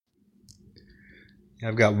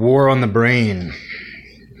I've got war on the brain,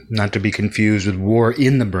 not to be confused with war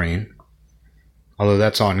in the brain, although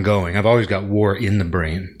that's ongoing. I've always got war in the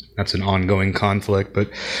brain. That's an ongoing conflict, but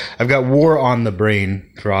I've got war on the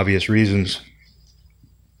brain for obvious reasons.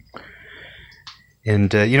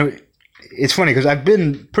 And, it's funny because I've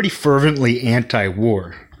been pretty fervently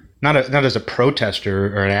anti-war, not as a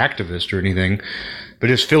protester or an activist or anything, but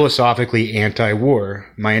just philosophically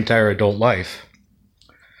anti-war my entire adult life.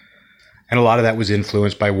 And a lot of that was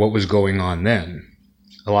influenced by what was going on then.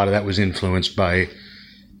 A lot of that was influenced by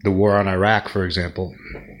the war on Iraq, for example.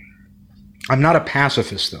 I'm not a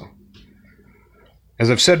pacifist, though. As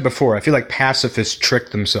I've said before, I feel like pacifists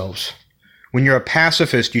trick themselves. When you're a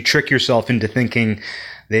pacifist, you trick yourself into thinking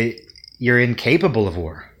that you're incapable of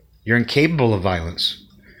war. You're incapable of violence.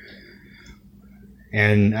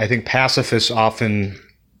 And I think pacifists often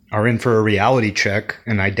are in for a reality check,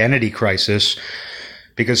 an identity crisis,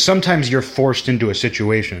 because sometimes you're forced into a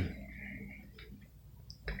situation.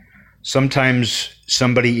 Sometimes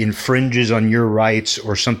somebody infringes on your rights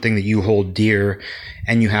or something that you hold dear,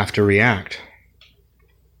 and you have to react.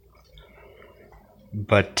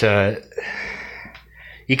 But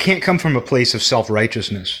you can't come from a place of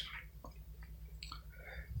self-righteousness.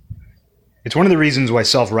 It's one of the reasons why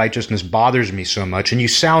self-righteousness bothers me so much, and you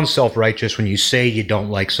sound self-righteous when you say you don't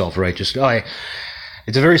like self-righteousness.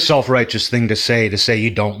 It's a very self-righteous thing to say you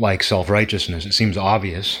don't like self-righteousness. It seems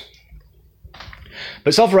obvious.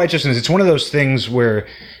 But self-righteousness, it's one of those things where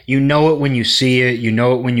you know it when you see it, you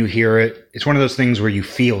know it when you hear it. It's one of those things where you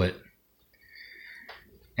feel it.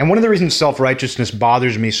 And one of the reasons self-righteousness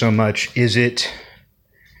bothers me so much is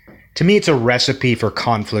to me, it's a recipe for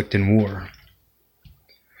conflict and war.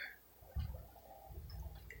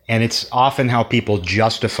 And it's often how people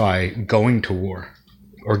justify going to war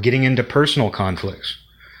or getting into personal conflicts.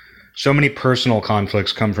 So many personal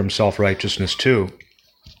conflicts come from self-righteousness too.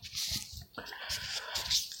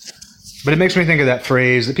 But it makes me think of that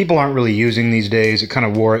phrase that people aren't really using these days. It kind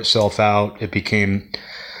of wore itself out. It became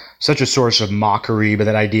such a source of mockery, but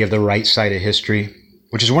that idea of the right side of history,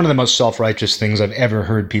 which is one of the most self-righteous things I've ever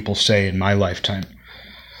heard people say in my lifetime.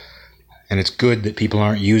 And it's good that people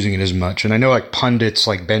aren't using it as much. And I know like pundits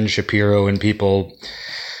like Ben Shapiro and people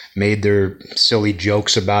made their silly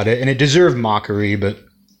jokes about it, and it deserved mockery, but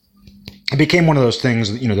it became one of those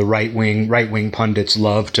things that, the right-wing pundits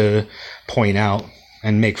love to point out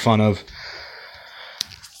and make fun of.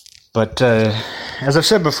 But as I've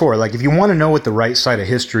said before, like if you want to know what the right side of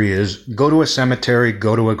history is, go to a cemetery,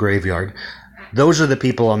 go to a graveyard. Those are the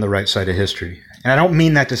people on the right side of history. And I don't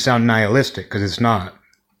mean that to sound nihilistic, because it's not.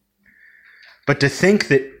 But to think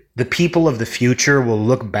that the people of the future will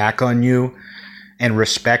look back on you and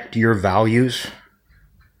respect your values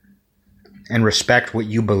and respect what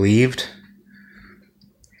you believed,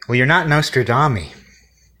 well, you're not Nostradamus.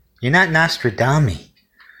 You're not Nostradamus.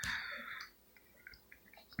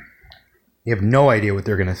 You have no idea what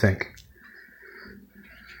they're going to think.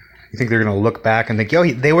 You think they're going to look back and think, yo,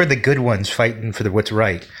 they were the good ones fighting for what's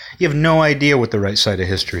right. You have no idea what the right side of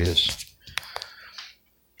history is.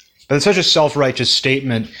 But it's such a self-righteous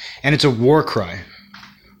statement, and it's a war cry.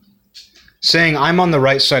 Saying, I'm on the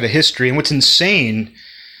right side of history. And what's insane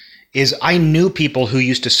is I knew people who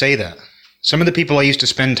used to say that. Some of the people I used to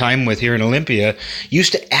spend time with here in Olympia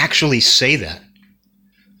used to actually say that.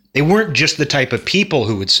 They weren't just the type of people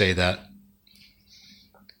who would say that.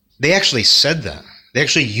 They actually said that. They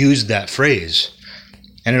actually used that phrase.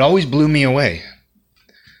 And it always blew me away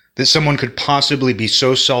that someone could possibly be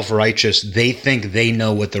so self-righteous they think they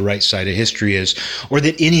know what the right side of history is, or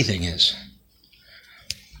that anything is.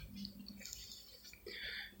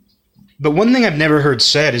 But one thing I've never heard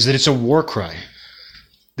said is that it's a war cry.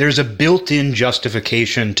 There's a built-in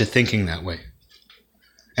justification to thinking that way.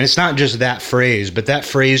 And it's not just that phrase, but that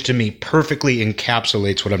phrase to me perfectly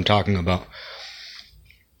encapsulates what I'm talking about.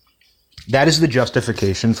 That is the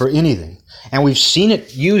justification for anything. And we've seen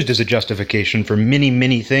it used as a justification for many,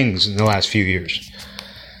 many things in the last few years.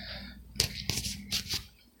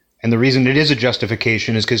 And the reason it is a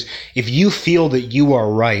justification is because if you feel that you are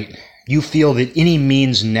right, you feel that any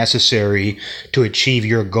means necessary to achieve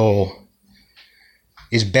your goal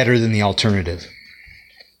is better than the alternative.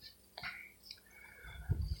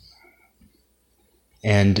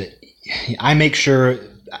 And I make sure,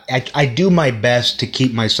 I do my best to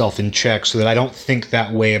keep myself in check so that I don't think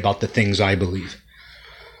that way about the things I believe.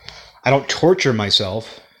 I don't torture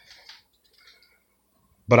myself,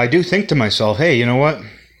 but I do think to myself, hey, you know what?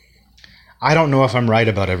 I don't know if I'm right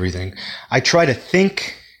about everything. I try to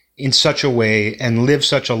think in such a way and live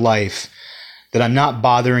such a life that I'm not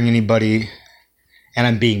bothering anybody and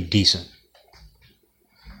I'm being decent.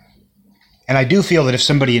 And I do feel that if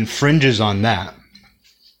somebody infringes on that,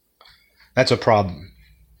 that's a problem.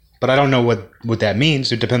 But I don't know what that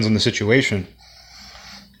means. It depends on the situation.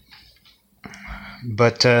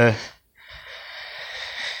 But,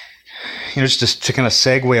 just to kind of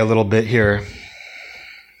segue a little bit here.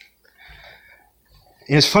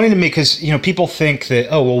 It's funny to me because, people think that,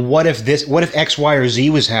 oh, well, what if X, Y, or Z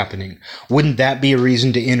was happening? Wouldn't that be a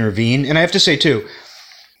reason to intervene? And I have to say, too,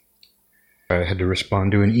 I had to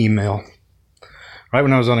respond to an email right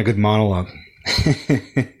when I was on a good monologue.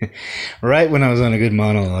 Right when I was on a good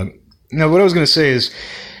monologue. Now, what I was going to say is,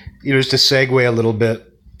 just to segue a little bit,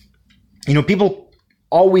 people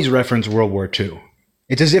always reference World War II.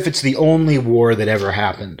 It's as if it's the only war that ever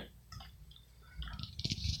happened.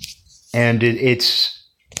 And it's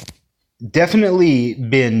definitely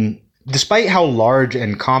been, despite how large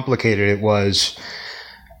and complicated it was,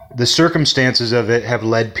 the circumstances of it have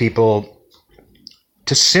led people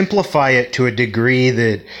to simplify it to a degree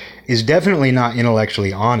that is definitely not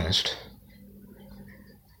intellectually honest.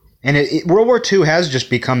 And World War II has just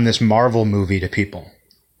become this Marvel movie to people.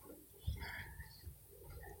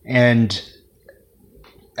 And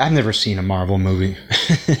I've never seen a Marvel movie.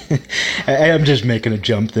 I'm just making a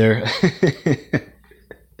jump there.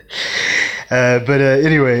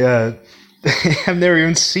 Anyway, I've never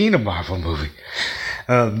even seen a Marvel movie.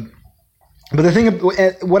 But the thing,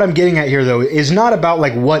 what I'm getting at here, though, is not about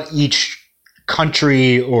like what each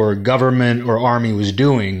country or government or army was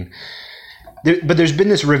doing. But there's been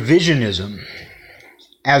this revisionism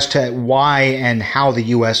as to why and how the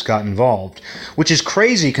U.S. got involved, which is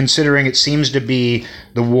crazy considering it seems to be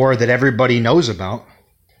the war that everybody knows about.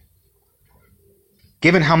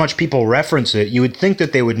 Given how much people reference it, you would think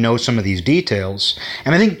that they would know some of these details.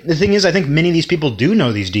 And I think the thing is, I think many of these people do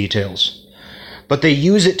know these details, but they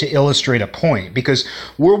use it to illustrate a point, because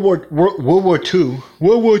World War II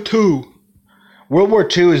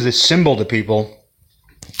is this symbol to people,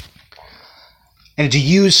 and it's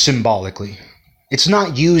used symbolically. It's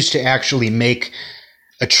not used to actually make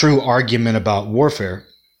a true argument about warfare.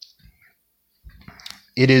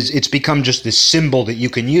 It's become just this symbol that you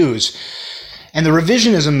can use. And the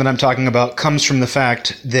revisionism that I'm talking about comes from the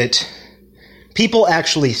fact that people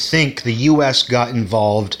actually think the U.S. got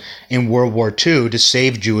involved in World War II to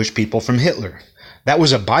save Jewish people from Hitler. That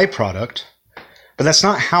was a byproduct, but that's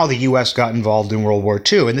not how the U.S. got involved in World War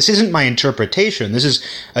II. And this isn't my interpretation. This is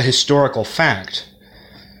a historical fact.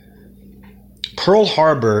 Pearl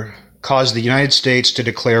Harbor caused the United States to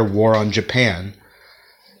declare war on Japan,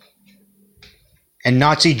 and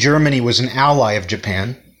Nazi Germany was an ally of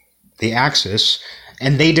Japan, the Axis,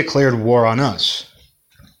 and they declared war on us.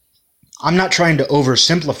 I'm not trying to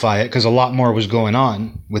oversimplify it because a lot more was going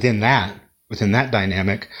on within that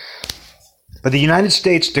dynamic. But the United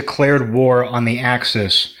States declared war on the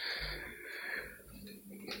Axis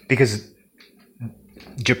because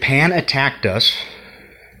Japan attacked us,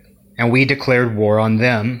 and we declared war on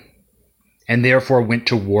them, and therefore went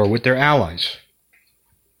to war with their allies.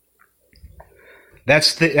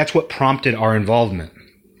 That's what prompted our involvement.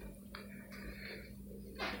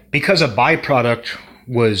 Because a byproduct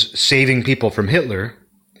was saving people from Hitler,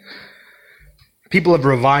 people have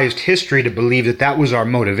revised history to believe that that was our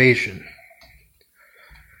motivation.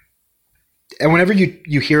 And whenever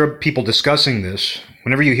you hear people discussing this,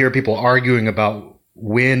 whenever you hear people arguing about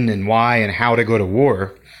when and why and how to go to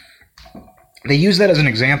war, they use that as an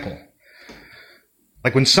example.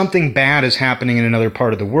 Like when something bad is happening in another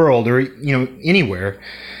part of the world, or anywhere,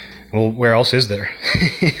 well, where else is there?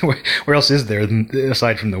 Where else is there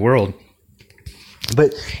aside from the world?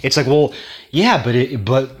 But it's like, well, yeah,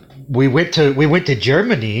 but we went to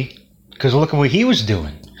Germany because look at what he was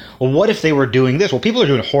doing. Well, what if they were doing this? Well, people are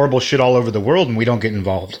doing horrible shit all over the world, and we don't get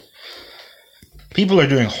involved. People are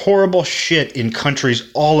doing horrible shit in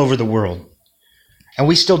countries all over the world, and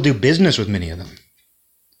we still do business with many of them.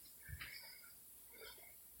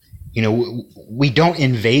 We don't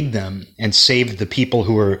invade them and save the people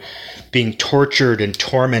who are being tortured and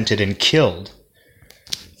tormented and killed.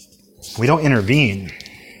 We don't intervene,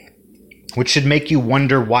 which should make you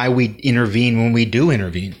wonder why we intervene when we do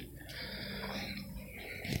intervene.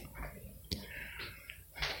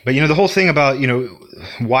 But, the whole thing about,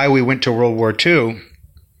 why we went to World War II,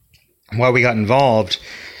 why we got involved,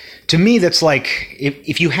 to me, that's like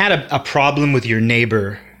if you had a problem with your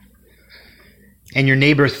neighbor and your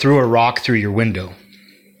neighbor threw a rock through your window.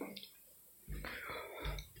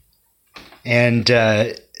 And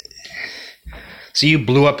so you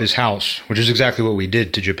blew up his house, which is exactly what we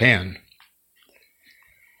did to Japan.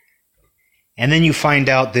 And then you find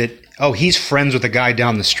out that, oh, he's friends with a guy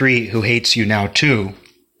down the street who hates you now too.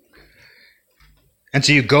 And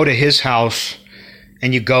so you go to his house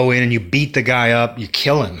and you go in and you beat the guy up, you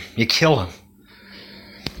kill him.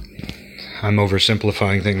 I'm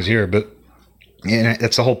oversimplifying things here, but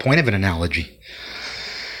that's the whole point of an analogy.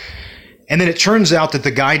 And then it turns out that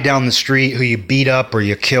the guy down the street who you beat up or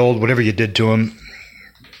you killed, whatever you did to him,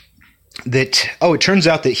 it turns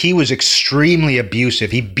out that he was extremely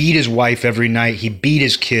abusive. He beat his wife every night. He beat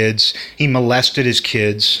his kids. He molested his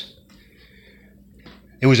kids.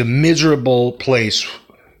 It was a miserable place.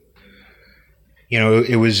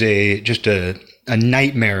 It was just a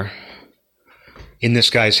nightmare in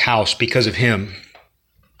this guy's house because of him.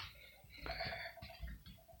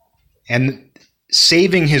 And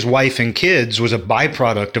saving his wife and kids was a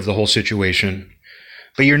byproduct of the whole situation.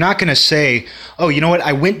 But you're not going to say, oh, you know what?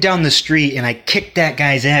 I went down the street and I kicked that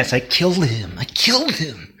guy's ass. I killed him.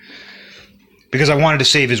 Because I wanted to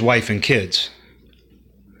save his wife and kids.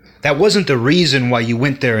 That wasn't the reason why you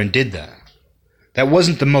went there and did that. That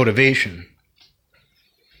wasn't the motivation.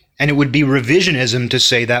 And it would be revisionism to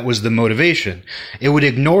say that was the motivation. It would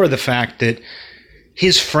ignore the fact that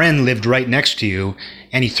his friend lived right next to you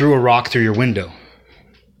and he threw a rock through your window.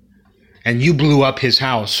 And you blew up his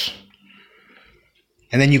house.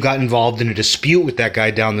 And then you got involved in a dispute with that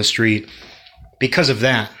guy down the street because of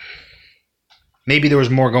that. Maybe there was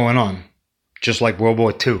more going on. Just like World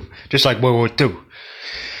War II.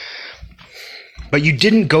 But you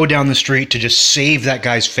didn't go down the street to just save that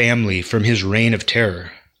guy's family from his reign of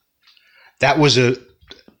terror. That was a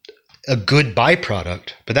good byproduct,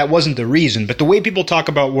 but that wasn't the reason. But the way people talk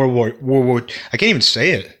about World War, I can't even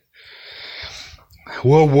say it.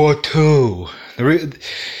 World War II.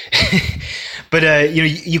 But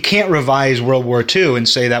you can't revise World War II and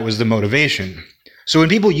say that was the motivation. So when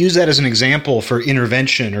people use that as an example for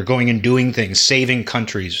intervention or going and doing things, saving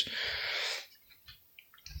countries,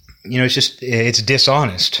 it's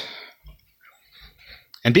dishonest.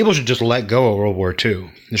 And people should just let go of World War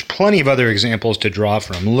II. There's plenty of other examples to draw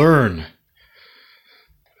from. Learn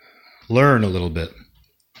a little bit.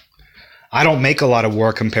 I don't make a lot of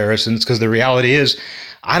war comparisons because the reality is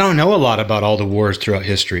I don't know a lot about all the wars throughout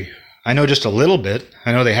history. I know just a little bit.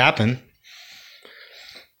 I know they happen.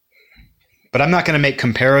 But I'm not going to make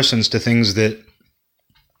comparisons to things that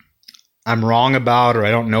I'm wrong about or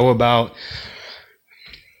I don't know about.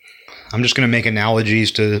 I'm just going to make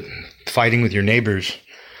analogies to fighting with your neighbors.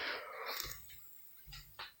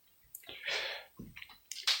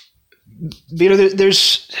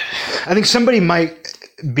 I think somebody might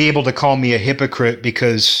be able to call me a hypocrite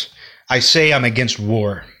because I say I'm against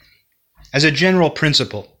war as a general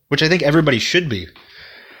principle, which I think everybody should be.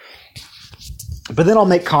 But then I'll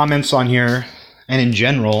make comments on here and in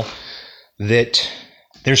general that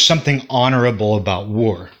there's something honorable about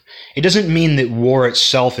war. It doesn't mean that war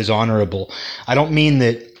itself is honorable. I don't mean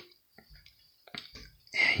that,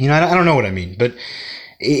 I don't know what I mean, but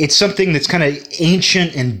it's something that's kind of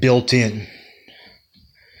ancient and built in.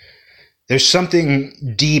 There's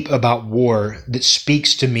something deep about war that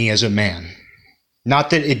speaks to me as a man.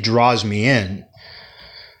 Not that it draws me in,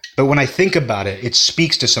 but when I think about it, it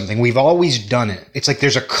speaks to something. We've always done it. It's like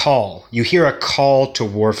there's a call. You hear a call to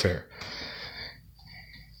warfare.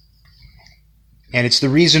 And it's the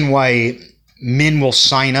reason why men will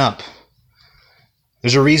sign up.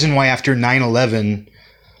 There's a reason why after 9/11,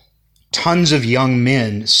 tons of young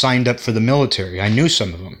men signed up for the military. I knew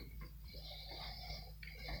some of them.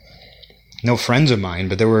 No friends of mine,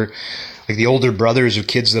 but there were like the older brothers of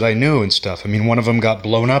kids that I knew and stuff. I mean, one of them got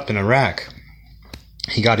blown up in Iraq.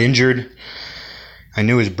 He got injured. I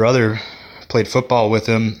knew his brother, played football with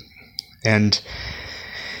him, and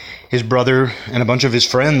his brother and a bunch of his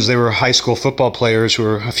friends, they were high school football players who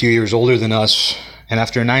were a few years older than us. And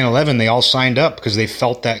after 9/11, they all signed up because they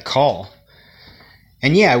felt that call.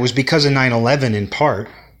 And yeah, it was because of 9/11 in part.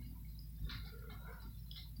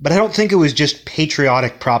 But I don't think it was just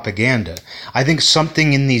patriotic propaganda. I think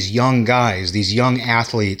something in these young guys, these young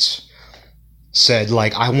athletes, said,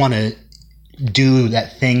 like, I want to do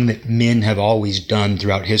that thing that men have always done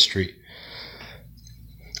throughout history.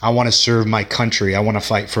 I want to serve my country. I want to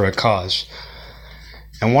fight for a cause.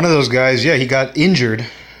 And one of those guys, he got injured.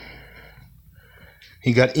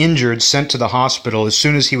 He got injured, sent to the hospital. As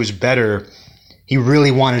soon as he was better, he really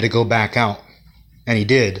wanted to go back out. And he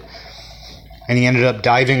did. And he ended up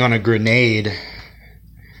diving on a grenade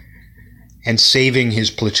and saving his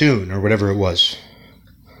platoon, or whatever it was.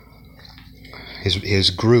 His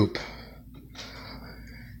group.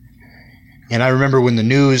 And I remember when the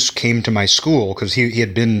news came to my school, because he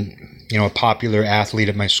had been, a popular athlete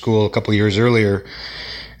at my school a couple of years earlier.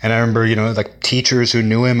 And I remember, like teachers who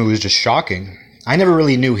knew him, it was just shocking. I never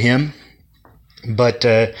really knew him, but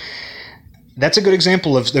that's a good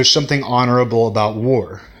example of there's something honorable about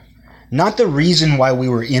war. Not the reason why we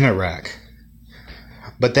were in Iraq,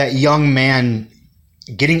 but that young man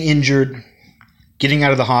getting injured, getting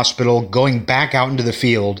out of the hospital, going back out into the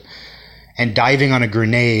field, and diving on a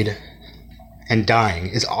grenade and dying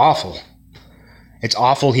is awful. It's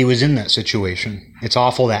awful he was in that situation. It's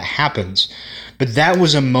awful that happens. But that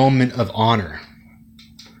was a moment of honor.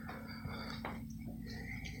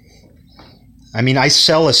 I mean, I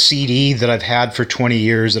sell a CD that I've had for 20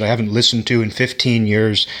 years that I haven't listened to in 15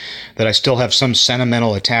 years, that I still have some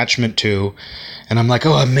sentimental attachment to, and I'm like,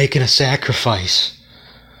 oh, I'm making a sacrifice.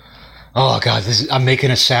 Oh, God, I'm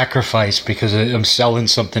making a sacrifice because I'm selling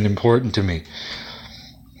something important to me.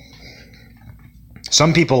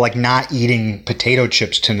 Some people, like not eating potato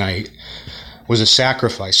chips tonight was a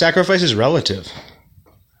sacrifice. Sacrifice is relative.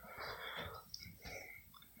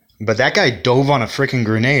 But that guy dove on a freaking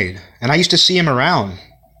grenade, and I used to see him around.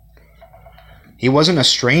 He wasn't a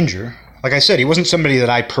stranger. Like I said, he wasn't somebody that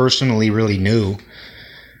I personally really knew.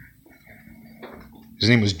 His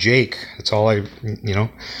name was Jake. That's all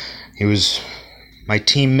he was my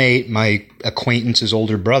teammate, my acquaintance's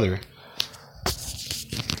older brother.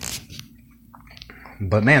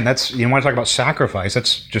 But man, that's, you want to talk about sacrifice,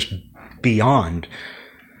 that's just beyond.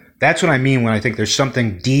 That's what I mean when I think there's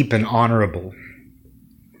something deep and honorable.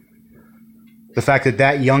 The fact that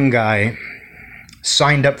that young guy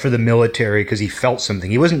signed up for the military because he felt something.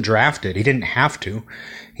 He wasn't drafted. He didn't have to.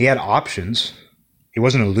 He had options. He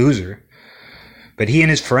wasn't a loser. But he and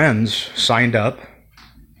his friends signed up.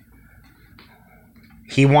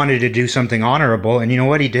 He wanted to do something honorable, and you know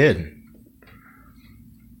what he did?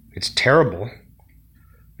 It's terrible.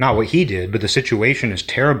 Not what he did, but the situation is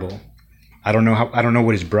terrible. I don't know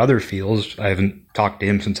what his brother feels. I haven't talked to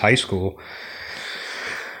him since high school.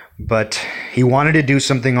 But he wanted to do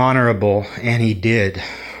something honorable, and he did.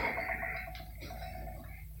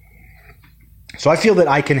 So I feel that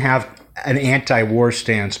I can have an anti-war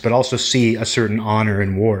stance, but also see a certain honor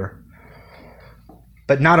in war.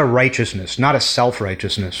 But not a righteousness, not a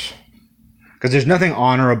self-righteousness. Because there's nothing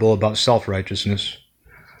honorable about self-righteousness.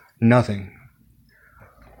 Nothing.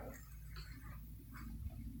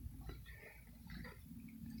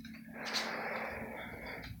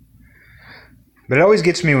 But it always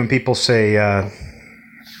gets me when people say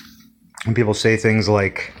things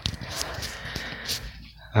like,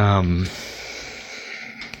 well,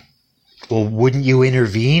 wouldn't you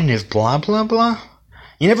intervene if blah, blah, blah?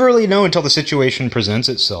 You never really know until the situation presents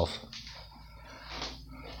itself.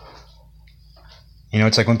 You know,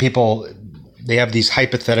 it's like when people, they have these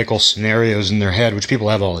hypothetical scenarios in their head, which people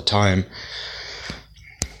have all the time.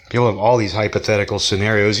 People have all these hypothetical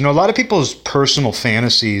scenarios. You know, a lot of people's personal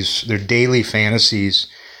fantasies, their daily fantasies,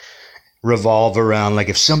 revolve around, like,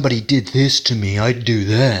 if somebody did this to me, I'd do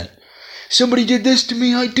that. If somebody did this to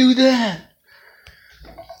me, I'd do that.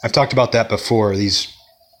 I've talked about that before, these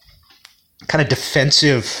kind of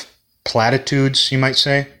defensive platitudes, you might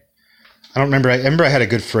say. I remember I had a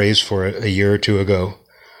good phrase for it a year or two ago.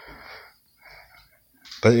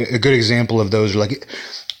 But a good example of those are like,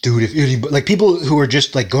 dude, if anybody, like people who are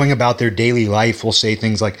just like going about their daily life will say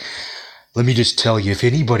things like, let me just tell you, if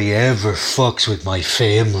anybody ever fucks with my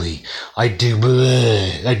family, I'd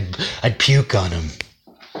puke on them.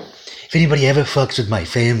 If anybody ever fucks with my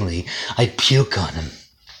family, I'd puke on them.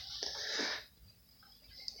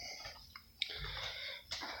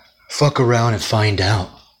 Fuck around and find out.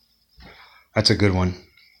 That's a good one.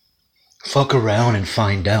 Fuck around and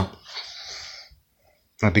find out.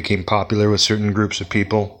 That became popular with certain groups of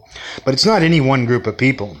people. But it's not any one group of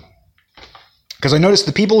people. Because I noticed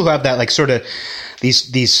the people who have that, like, sort of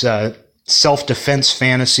these self-defense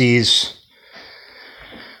fantasies,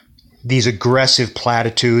 these aggressive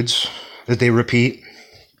platitudes that they repeat.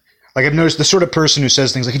 Like, I've noticed the sort of person who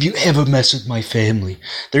says things like, if you ever mess with my family,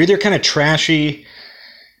 they're either kind of trashy.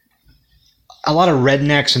 A lot of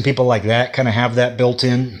rednecks and people like that kind of have that built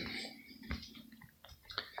in.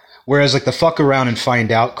 Whereas, like, the fuck around and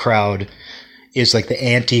find out crowd is like the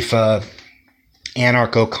Antifa,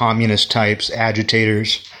 anarcho-communist types,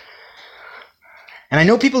 agitators. And I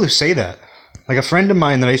know people who say that. Like a friend of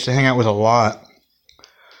mine that I used to hang out with a lot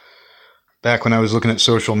back when I was looking at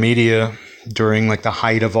social media during like the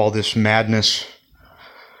height of all this madness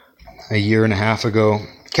a year and a half ago,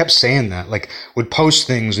 kept saying that. Like, would post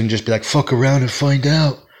things and just be like, fuck around and find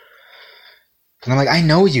out. And I'm like, I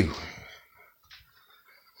know you.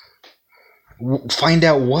 Find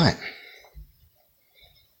out what?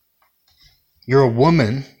 You're a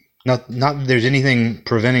woman. Not that there's anything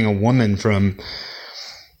preventing a woman from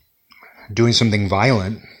doing something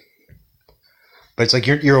violent. But it's like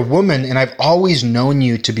you're a woman, and I've always known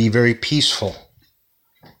you to be very peaceful.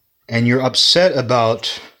 And you're upset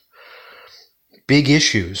about big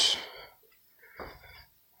issues.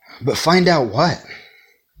 But find out what?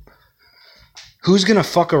 Who's going to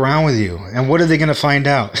fuck around with you? And what are they going to find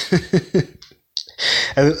out?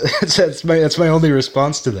 that's my only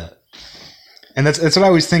response to that. And that's what I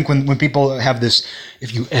always think when people have this,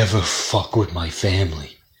 if you ever fuck with my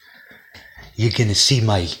family, you're going to see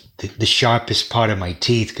the sharpest part of my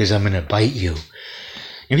teeth because I'm going to bite you.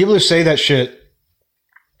 And people who say that shit,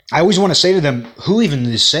 I always want to say to them, who even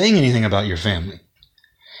is saying anything about your family?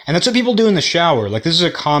 And that's what people do in the shower. Like, this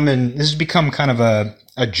has become kind of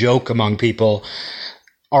a joke among people,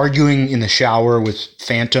 arguing in the shower with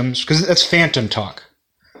phantoms, because that's phantom talk.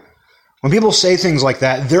 When people say things like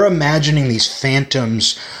that, they're imagining these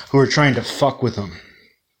phantoms who are trying to fuck with them.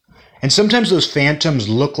 And sometimes those phantoms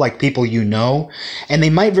look like people you know, and they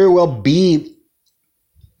might very well be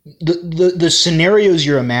the scenarios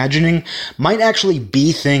you're imagining might actually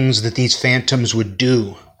be things that these phantoms would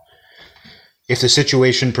do if the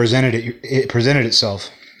situation presented itself.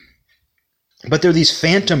 But they're these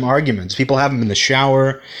phantom arguments. People have them in the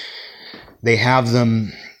shower. They have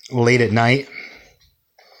them late at night.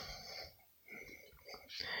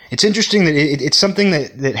 It's interesting that it's something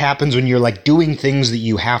that happens when you're like doing things that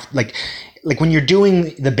you have, like when you're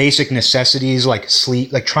doing the basic necessities like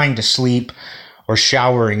sleep, like trying to sleep or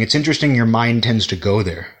showering. It's interesting your mind tends to go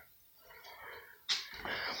there.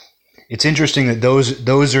 It's interesting that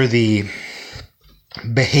those are the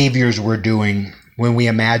behaviors we're doing when we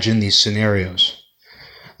imagine these scenarios.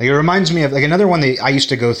 Like, it reminds me of like another one that I used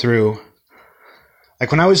to go through.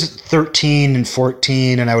 Like when I was 13 and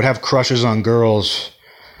 14 and I would have crushes on girls,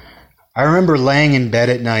 I remember laying in bed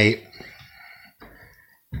at night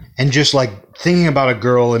and just like thinking about a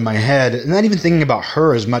girl in my head, and not even thinking about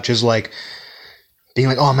her as much as like being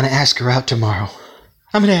like, oh, I'm going to ask her out tomorrow.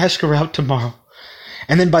 I'm going to ask her out tomorrow.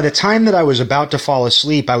 And then by the time that I was about to fall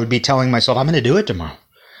asleep, I would be telling myself, I'm going to do it tomorrow.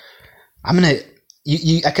 I'm going to,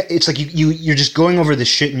 it's like you're just going over this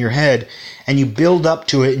shit in your head, and you build up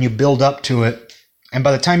to it and you build up to it. And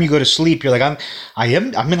by the time you go to sleep, you're like, I'm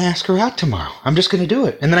going to ask her out tomorrow. I'm just going to do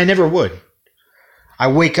it. And then I never would. I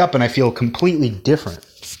wake up and I feel completely different.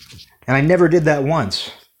 And I never did that once.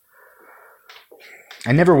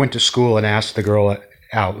 I never went to school and asked the girl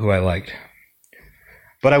out who I liked.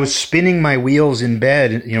 But I was spinning my wheels in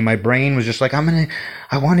bed. You know, my brain was just like, I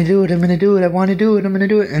want to do it. I'm going to do it. I want to do it. I'm going to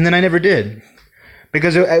do it. And then I never did.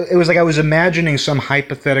 Because it was like I was imagining some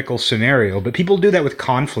hypothetical scenario. But people do that with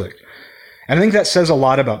conflict. And I think that says a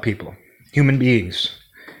lot about people, human beings.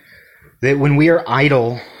 That when we are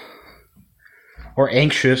idle or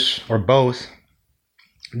anxious or both,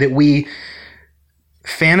 that we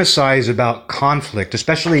fantasize about conflict,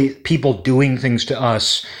 especially people doing things to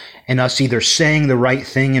us and us either saying the right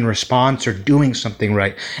thing in response or doing something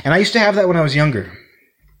right. And I used to have that when I was younger.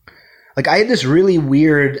 Like, I had this really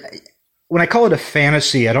weird, when I call it a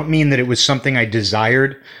fantasy, I don't mean that it was something I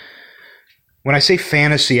desired. When I say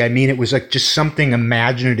fantasy, I mean it was like just something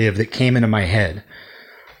imaginative that came into my head.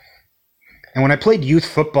 And when I played youth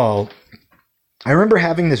football, I remember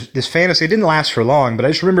having this fantasy. It didn't last for long, but I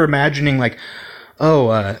just remember imagining like,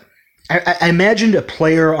 I imagined a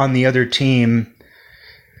player on the other team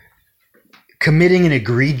committing an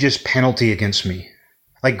egregious penalty against me,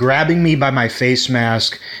 like grabbing me by my face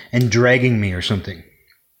mask and dragging me or something.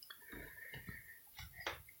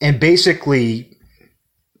 And basically,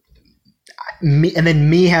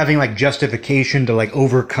 me having like justification to like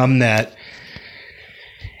overcome that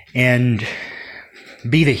and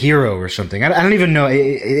be the hero or something. I don't even know.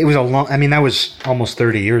 It was that was almost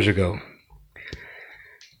 30 years ago.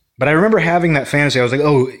 But I remember having that fantasy. I was like,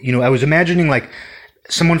 I was imagining like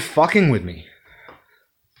someone fucking with me.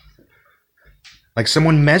 Like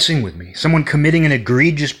someone messing with me. Someone committing an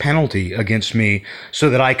egregious penalty against me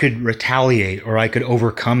so that I could retaliate or I could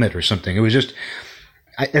overcome it or something. It was just,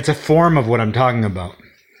 it's a form of what I'm talking about.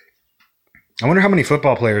 I wonder how many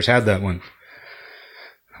football players had that one.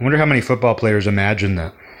 I wonder how many football players imagine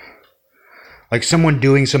that. Like someone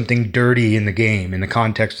doing something dirty in the game, in the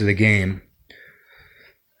context of the game.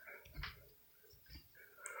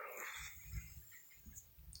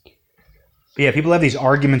 But yeah, people have these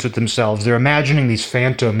arguments with themselves. They're imagining these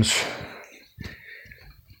phantoms.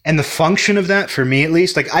 And the function of that, for me at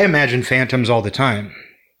least, like I imagine phantoms all the time.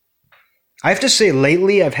 I have to say,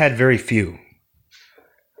 lately, I've had very few.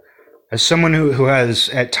 As someone who has,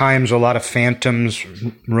 at times, a lot of phantoms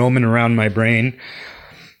roaming around my brain,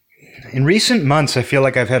 in recent months, I feel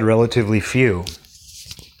like I've had relatively few.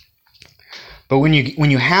 But when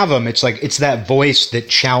you have them, it's like, it's that voice that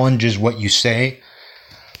challenges what you say.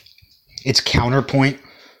 It's counterpoint.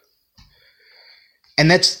 And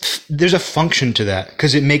there's a function to that,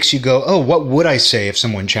 because it makes you go, oh, what would I say if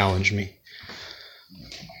someone challenged me?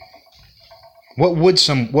 What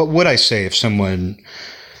would I say if someone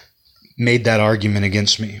made that argument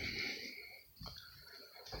against me?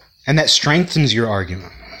 And that strengthens your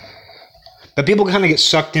argument. But people kind of get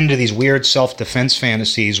sucked into these weird self-defense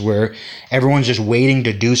fantasies where everyone's just waiting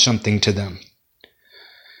to do something to them.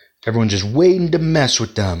 Everyone's just waiting to mess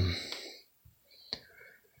with them.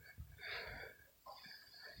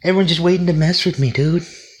 Everyone's just waiting to mess with me, dude.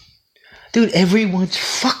 Dude, everyone's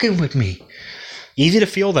fucking with me. Easy to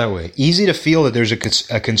feel that way. Easy to feel that there's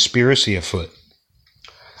a conspiracy afoot.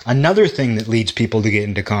 Another thing that leads people to get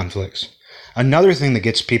into conflicts. Another thing that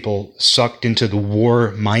gets people sucked into the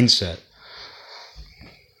war mindset.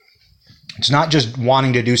 It's not just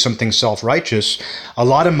wanting to do something self-righteous. A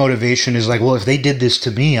lot of motivation is like, well, if they did this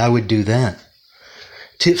to me, I would do that.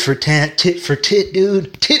 Tit for tat,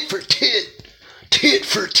 dude. Tit for tit. Tit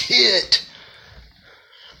for tit.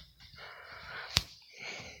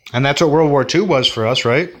 And that's what World War II was for us,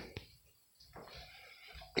 right?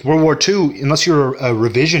 World War II, unless you're a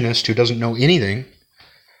revisionist who doesn't know anything,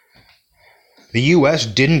 the U.S.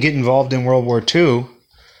 didn't get involved in World War II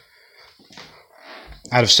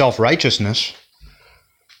out of self-righteousness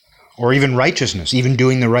or even righteousness, even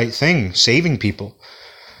doing the right thing, saving people.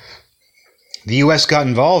 The U.S. got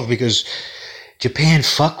involved because Japan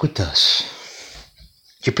fuck with us.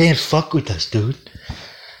 Japan fuck with us, dude.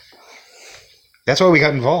 That's why we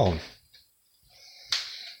got involved.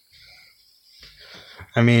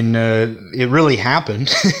 I mean, it really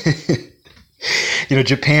happened.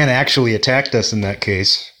 Japan actually attacked us in that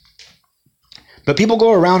case. But people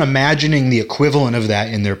go around imagining the equivalent of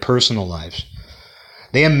that in their personal lives.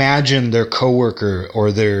 They imagine their coworker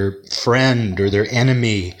or their friend or their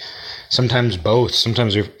enemy. Sometimes both.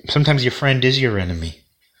 Sometimes your friend is your enemy.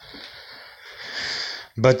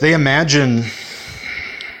 But they imagine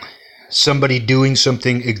somebody doing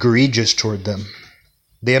something egregious toward them.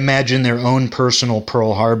 They imagine their own personal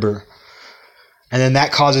Pearl Harbor. And then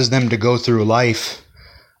that causes them to go through life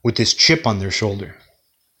with this chip on their shoulder.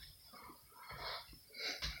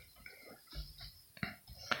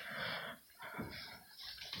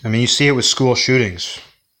 I mean, you see it with school shootings.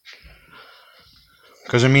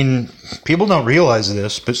 Because, people don't realize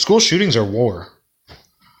this, but school shootings are war.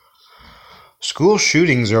 School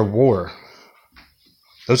shootings are war.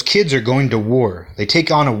 Those kids are going to war. They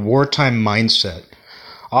take on a wartime mindset.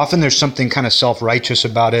 Often there's something kind of self-righteous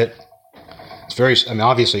about it. It's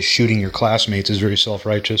obviously shooting your classmates is very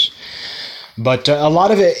self-righteous. But a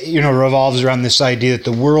lot of it, revolves around this idea that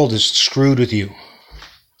the world is screwed with you.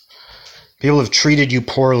 People have treated you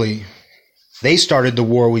poorly. They started the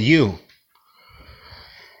war with you.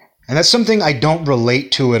 And that's something I don't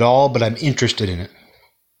relate to at all, but I'm interested in it.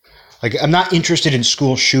 Like, I'm not interested in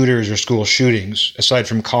school shooters or school shootings, aside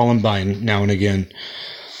from Columbine now and again.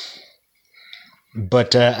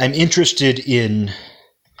 But I'm interested in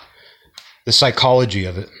the psychology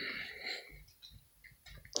of it.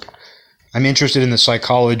 I'm interested in the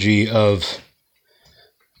psychology of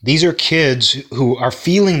these are kids who are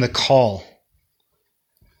feeling the call.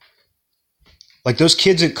 Like those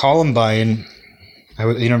kids at Columbine,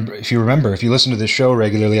 if you remember, if you listen to this show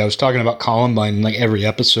regularly, I was talking about Columbine in like every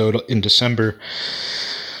episode in December.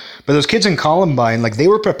 But those kids in Columbine, like they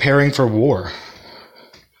were preparing for war.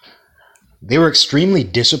 They were extremely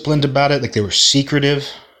disciplined about it. Like they were secretive.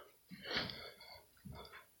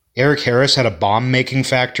 Eric Harris had a bomb-making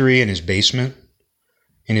factory in his basement,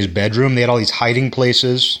 in his bedroom. They had all these hiding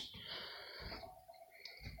places.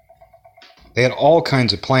 They had all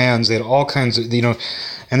kinds of plans. They had all kinds of, and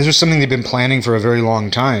this was something they'd been planning for a very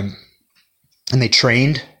long time. And they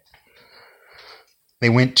trained. They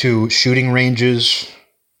went to shooting ranges.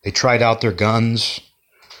 They tried out their guns.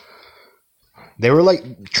 They were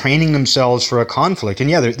like training themselves for a conflict. And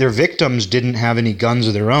yeah, their victims didn't have any guns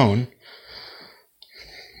of their own.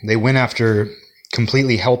 They went after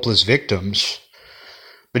completely helpless victims.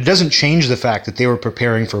 But it doesn't change the fact that they were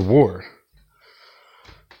preparing for war.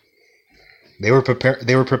 They were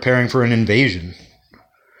preparing for an invasion.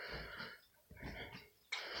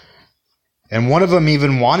 And one of them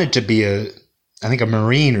even wanted to be a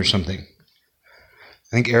Marine or something.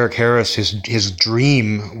 I think Eric Harris, his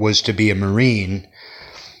dream was to be a Marine.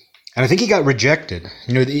 And I think he got rejected.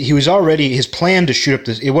 He was already, his plan to shoot up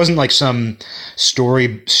this, it wasn't like some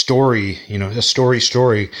story, a story.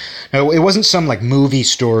 No, it wasn't some like movie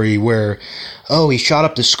story where, he shot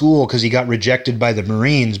up the school because he got rejected by the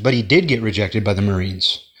Marines, but he did get rejected by the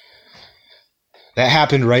Marines. That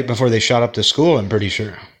happened right before they shot up the school, I'm pretty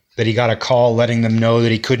sure. that he got a call letting them know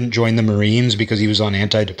that he couldn't join the Marines because he was on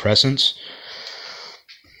antidepressants.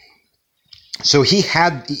 So he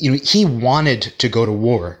had, he wanted to go to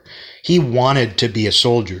war. He wanted to be a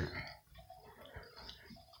soldier.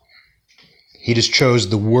 He just chose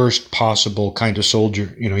the worst possible kind of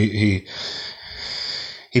soldier. He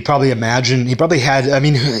probably imagined, he probably had,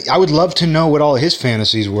 I would love to know what all his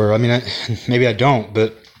fantasies were. Maybe I don't,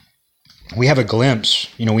 but we have a glimpse.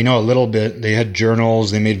 We know a little bit. They had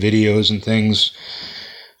journals, they made videos and things.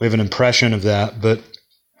 We have an impression of that, but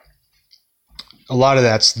a lot of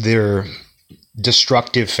that's their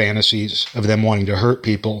destructive fantasies of them wanting to hurt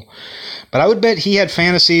people. But I would bet he had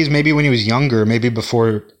fantasies maybe when he was younger, maybe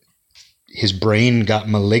before his brain got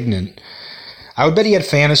malignant. I would bet he had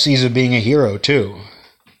fantasies of being a hero too.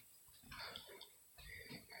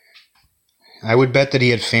 I would bet that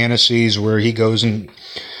he had fantasies where he goes and,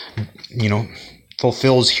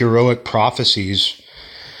 fulfills heroic prophecies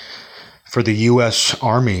for the U.S.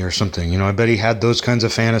 Army or something. I bet he had those kinds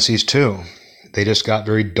of fantasies too. They just got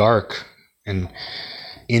very dark and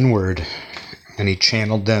inward, and he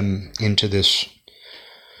channeled them into this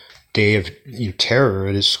day of terror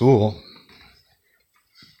at his school.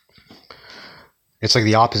 It's like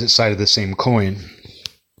the opposite side of the same coin.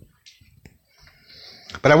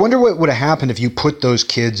 But I wonder what would have happened if you put those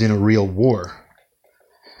kids in a real war.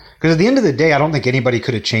 Because at the end of the day, I don't think anybody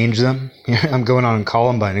could have changed them. I'm going on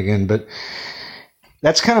Columbine again, but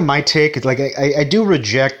that's kind of my take. It's like I do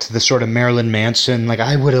reject the sort of Marilyn Manson, like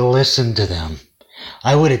I would have listened to them.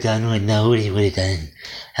 I would have done what nobody would have done.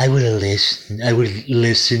 I would have listened. I would have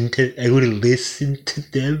listened to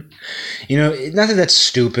them. Not that that's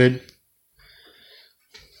stupid.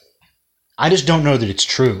 I just don't know that it's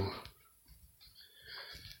true.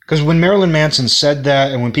 Because when Marilyn Manson said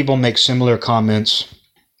that, and when people make similar comments,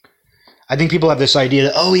 I think people have this idea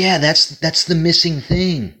that, oh yeah, that's the missing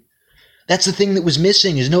thing. That's the thing that was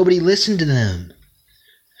missing, is nobody listened to them.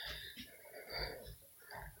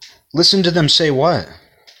 Listen to them say what?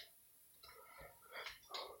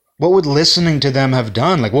 What would listening to them have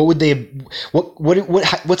done? Like, what would they?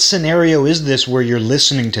 What scenario is this where you're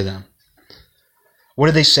listening to them? What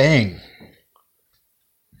are they saying?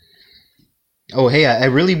 Oh, hey, I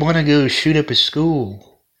really want to go shoot up a school.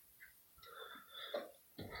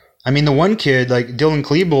 The one kid, like Dylan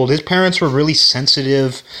Klebold, his parents were really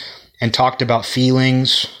sensitive and talked about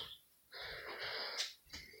feelings.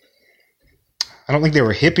 I don't think they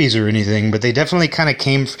were hippies or anything, but they definitely kind of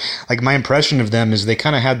came, like my impression of them is they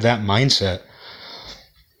kind of had that mindset.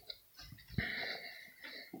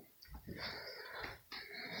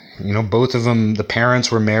 Both of them, the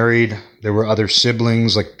parents were married. There were other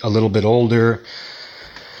siblings, like a little bit older.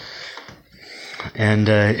 And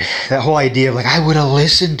that whole idea of like, I would have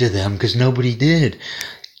listened to them because nobody did.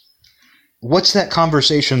 What's that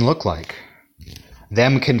conversation look like?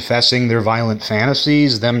 Them confessing their violent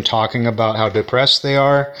fantasies, them talking about how depressed they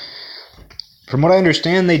are. From what I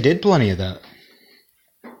understand, they did plenty of that.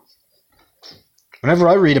 Whenever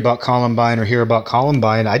I read about Columbine or hear about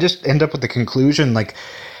Columbine, I just end up with the conclusion, like,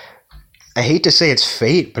 I hate to say it's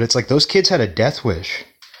fate, but it's like those kids had a death wish.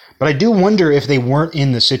 But I do wonder if they weren't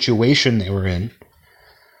in the situation they were in.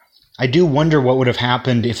 I do wonder what would have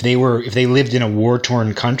happened if they lived in a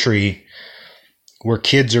war-torn country where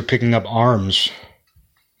kids are picking up arms.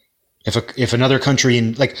 If another country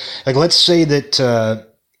let's say they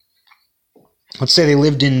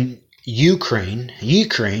lived in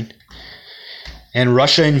Ukraine, and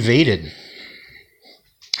Russia invaded.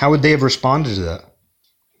 How would they have responded to that?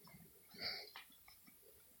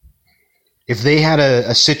 If they had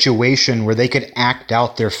a situation where they could act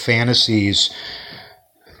out their fantasies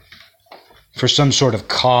for some sort of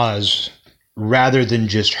cause rather than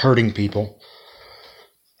just hurting people,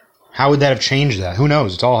 how would that have changed that? Who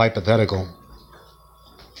knows? It's all hypothetical.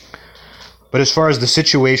 But as far as the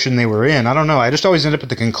situation they were in, I don't know. I just always end up with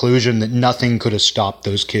the conclusion that nothing could have stopped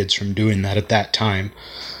those kids from doing that at that time.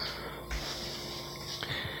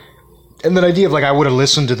 And that idea of like I would have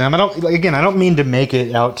listened to them. I don't mean to make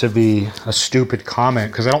it out to be a stupid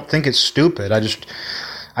comment because I don't think it's stupid. I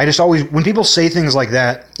just always, when people say things like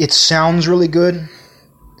that, it sounds really good.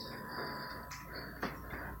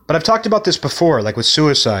 But I've talked about this before, like with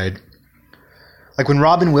suicide. Like when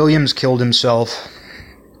Robin Williams killed himself,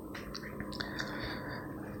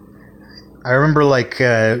 I remember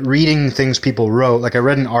reading things people wrote. Like I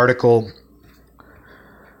read an article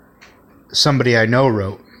somebody I know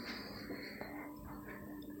wrote.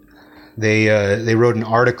 They wrote an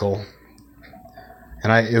article,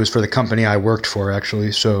 and it was for the company I worked for,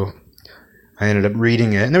 actually, so I ended up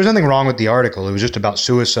reading it. And there was nothing wrong with the article. It was just about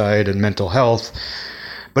suicide and mental health.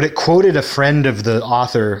 But it quoted a friend of the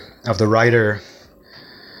author, of the writer,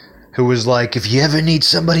 who was like, if you ever need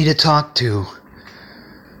somebody to talk to,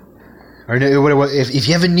 or if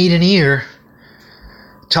you ever need an ear,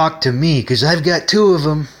 talk to me, because I've got two of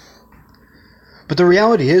them. But the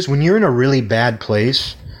reality is, when you're in a really bad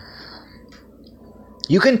place,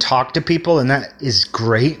 you can talk to people, and that is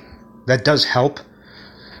great. That does help.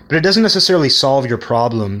 But it doesn't necessarily solve your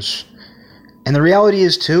problems. And the reality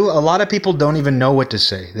is, too, a lot of people don't even know what to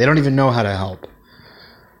say. They don't even know how to help.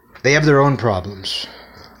 They have their own problems.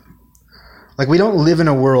 Like, we don't live in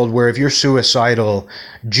a world where if you're suicidal,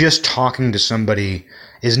 just talking to somebody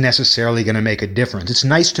is necessarily going to make a difference. It's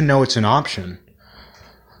nice to know it's an option.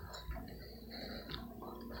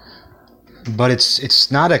 But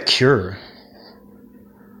it's not a cure.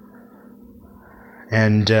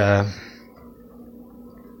 And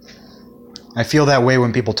I feel that way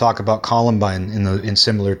when people talk about Columbine in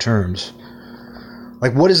similar terms.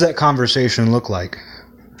 Like, what does that conversation look like?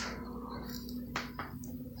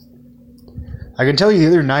 I can tell you the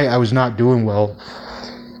other night I was not doing well.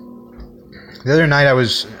 The other night I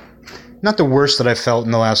was not the worst that I felt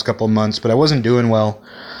in the last couple of months, but I wasn't doing well.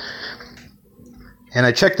 And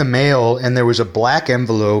I checked the mail, and there was a black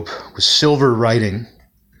envelope with silver writing.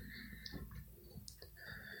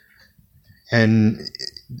 And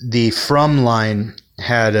the from line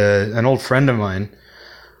had an old friend of mine,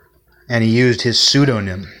 and he used his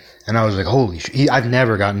pseudonym. And I was like, holy shit, I've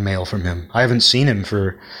never gotten mail from him. I haven't seen him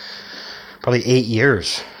for probably 8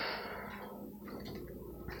 years.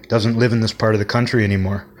 Doesn't live in this part of the country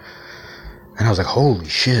anymore. And I was like, holy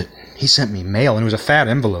shit, he sent me mail. And it was a fat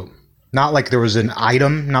envelope. Not like there was an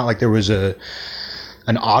item, not like there was an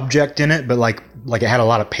object in it, but like it had a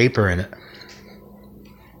lot of paper in it.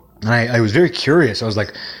 And I was very curious. I was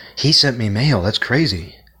like, he sent me mail. That's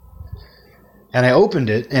crazy. And I opened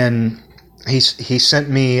it, and he sent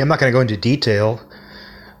me, I'm not going to go into detail,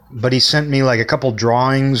 but he sent me like a couple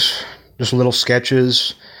drawings, just little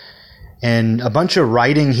sketches, and a bunch of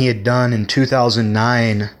writing he had done in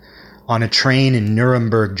 2009 on a train in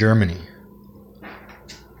Nuremberg, Germany.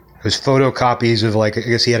 It was photocopies of, like, I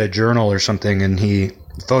guess he had a journal or something, and he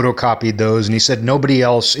photocopied those, and he said nobody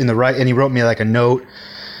else in the right, and he wrote me like a note,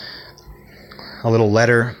 a little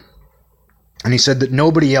letter, and he said that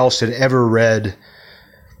nobody else had ever read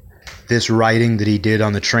this writing that he did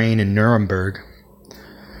on the train in Nuremberg.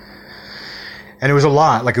 And it was a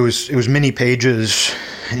lot, like it was many pages,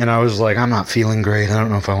 and I was like, I'm not feeling great. I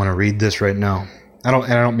don't know if I want to read this right now. I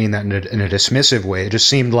don't mean that in a dismissive way. It just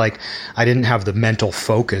seemed like I didn't have the mental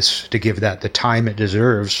focus to give that the time it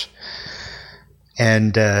deserves.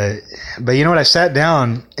 And but you know what? I sat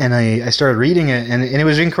down and I started reading it, and it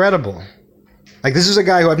was incredible. Like, this is a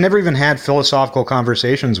guy who I've never even had philosophical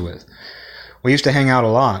conversations with. We used to hang out a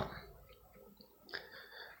lot.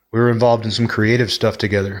 We were involved in some creative stuff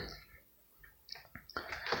together.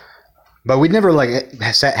 But we'd never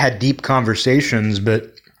had deep conversations,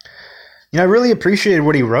 but I really appreciated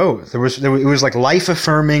what he wrote. It was like life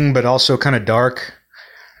affirming, but also kind of dark.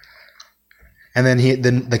 And then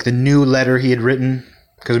the new letter he had written,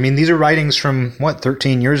 because these are writings from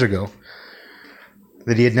 13 years ago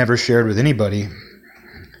that he had never shared with anybody.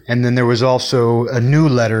 And then there was also a new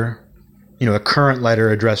letter, a current letter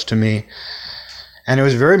addressed to me. And it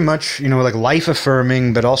was very much, like life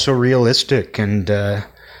affirming, but also realistic. And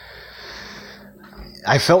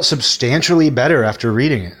I felt substantially better after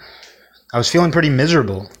reading it. I was feeling pretty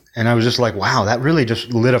miserable, and I was just like, wow, that really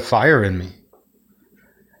just lit a fire in me.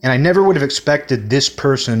 And I never would have expected this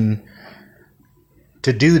person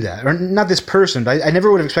to do that. Or not this person, but I never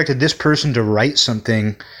would have expected this person to write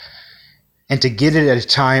something and to get it at a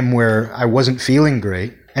time where I wasn't feeling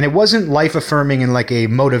great. And it wasn't life-affirming in like a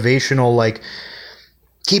motivational, like,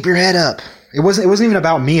 keep your head up. It wasn't even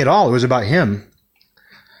about me at all. It was about him.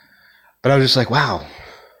 But I was just like, wow.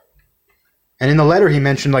 And in the letter he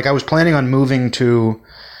mentioned, like, I was planning on moving to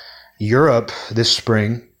Europe this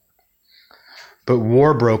spring, but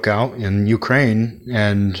war broke out in Ukraine,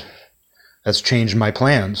 and that's changed my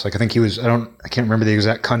plans. Like, I think I can't remember the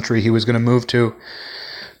exact country he was going to move to,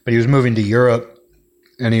 but he was moving to Europe,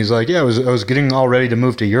 and he's like, yeah, I was getting all ready to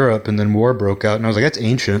move to Europe, and then war broke out, and I was like, that's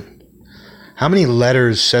ancient. How many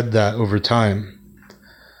letters said that over time?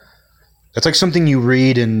 That's like something you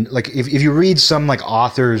read, and like if you read some like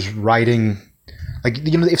authors writing, like,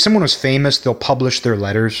 if someone was famous, they'll publish their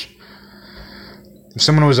letters. If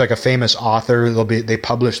someone was like a famous author, they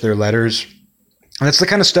publish their letters. And that's the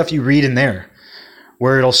kind of stuff you read in there,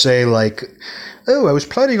 where it'll say like, oh, I was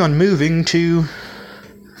planning on moving to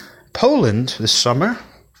Poland this summer,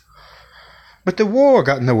 but the war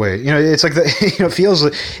got in the way. It's like it feels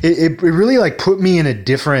like it really like put me in a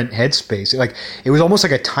different headspace. Like it was almost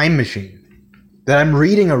like a time machine that I'm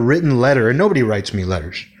reading a written letter, and nobody writes me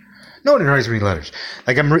letters. Nobody writes me letters.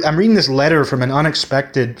 Like I'm reading this letter from an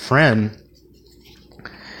unexpected friend,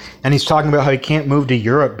 and he's talking about how he can't move to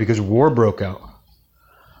Europe because war broke out,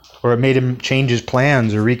 or it made him change his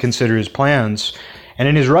plans or reconsider his plans. And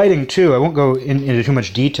in his writing too, I won't go into too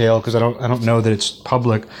much detail because I don't know that it's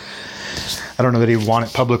public. I don't know that he'd want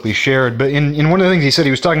it publicly shared. But in one of the things he said,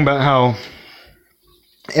 he was talking about how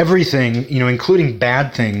everything, including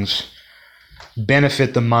bad things,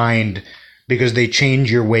 benefit the mind because they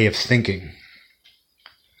change your way of thinking.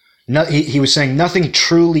 He was saying nothing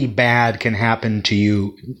truly bad can happen to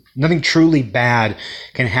you. Nothing truly bad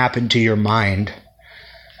can happen to your mind.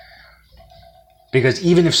 Because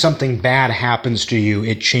even if something bad happens to you,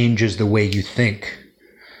 it changes the way you think.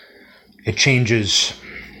 It changes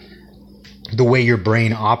the way your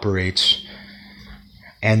brain operates.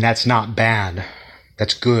 And that's not bad.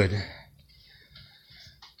 That's good.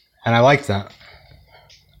 And I like that.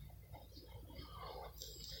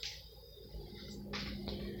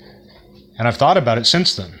 And I've thought about it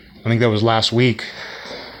since then. I think that was last week,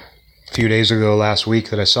 a few days ago last week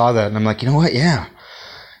that I saw that. And I'm like, you know what? Yeah.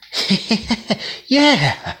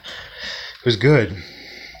 Yeah. It was good.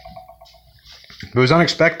 It was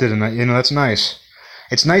unexpected, and that's nice.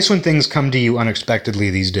 It's nice when things come to you unexpectedly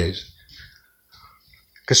these days.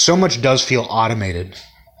 Because so much does feel automated.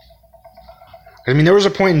 I mean, there was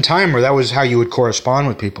a point in time where that was how you would correspond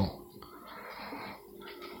with people.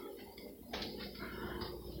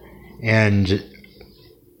 And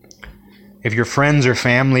if your friends or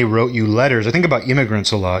family wrote you letters, I think about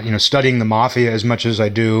immigrants a lot, studying the mafia as much as I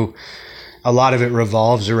do. A lot of it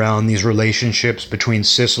revolves around these relationships between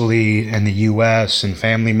Sicily and the U.S. and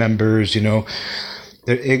family members,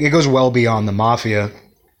 It goes well beyond the mafia.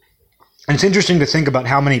 And it's interesting to think about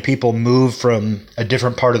how many people moved from a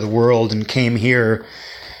different part of the world and came here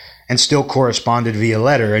and still corresponded via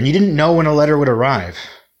letter. And you didn't know when a letter would arrive.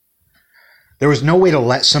 There was no way to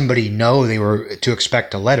let somebody know they were to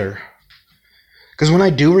expect a letter. Because when I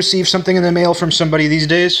do receive something in the mail from somebody these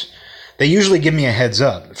days, they usually give me a heads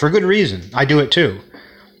up. For good reason. I do it too.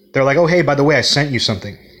 They're like, oh, hey, by the way, I sent you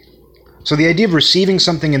something. So the idea of receiving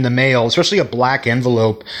something in the mail, especially a black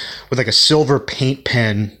envelope with like a silver paint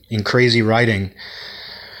pen in crazy writing,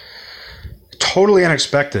 totally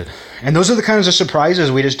unexpected. And those are the kinds of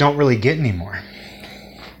surprises we just don't really get anymore.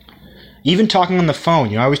 Even talking on the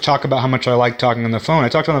phone. I always talk about how much I like talking on the phone. I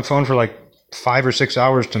talked on the phone for like 5 or 6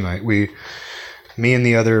 hours tonight. Me and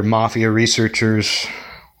the other mafia researchers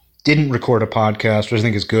didn't record a podcast, which I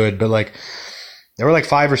think is good, but there were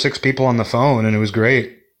 5 or 6 people on the phone, and it was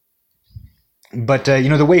great. But,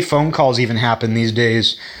 the way phone calls even happen these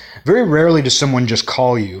days, very rarely does someone just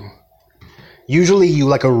call you. Usually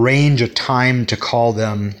you arrange a time to call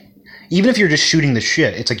them. Even if you're just shooting the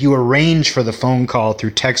shit, it's like you arrange for the phone call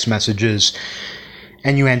through text messages,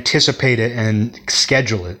 and you anticipate it and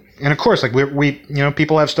schedule it. And of course, we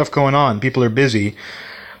people have stuff going on. People are busy.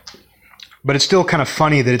 But it's still kind of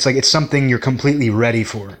funny that it's something you're completely ready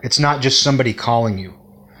for. It's not just somebody calling you.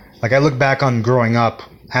 I look back on growing up,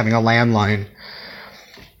 having a landline,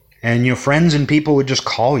 and, friends and people would just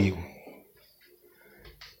call you.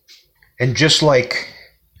 And just like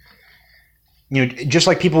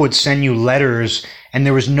people would send you letters, and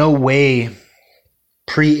there was no way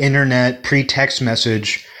pre-internet, pre-text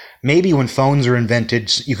message, maybe when phones were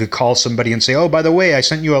invented, you could call somebody and say, oh, by the way, I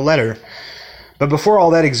sent you a letter. But before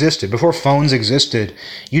all that existed, before phones existed,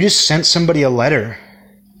 you just sent somebody a letter,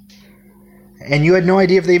 and you had no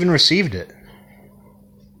idea if they even received it.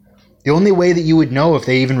 The only way that you would know if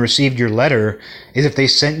they even received your letter is if they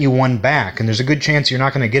sent you one back, and there's a good chance you're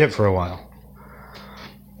not going to get it for a while.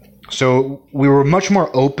 So we were much more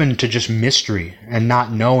open to just mystery and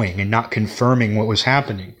not knowing and not confirming what was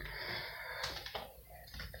happening.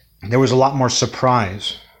 There was a lot more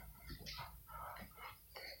surprise.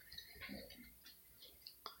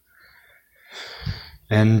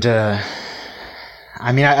 And I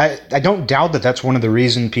don't doubt that that's one of the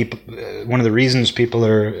reasons people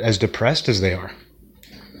are as depressed as they are.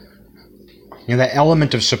 That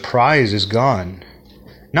element of surprise is gone.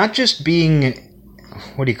 Not just being,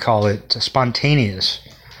 spontaneous.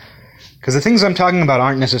 Because the things I'm talking about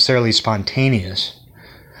aren't necessarily spontaneous.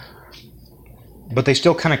 But they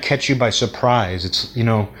still kind of catch you by surprise. It's,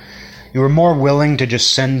 you were more willing to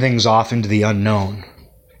just send things off into the unknown.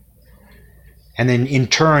 And then in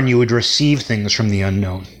turn, you would receive things from the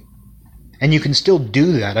unknown. And you can still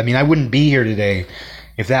do that. I wouldn't be here today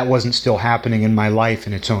if that wasn't still happening in my life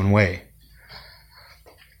in its own way.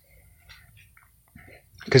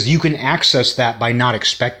 Because you can access that by not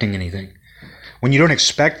expecting anything. When you don't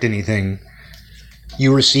expect anything,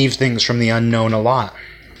 you receive things from the unknown a lot.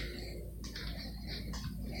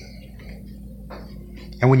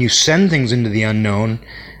 And when you send things into the unknown,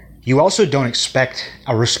 you also don't expect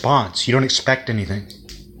a response. You don't expect anything.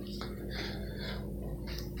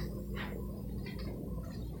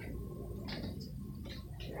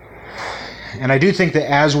 And I do think that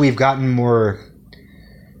as we've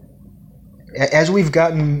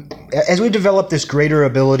developed this greater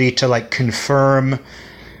ability to like confirm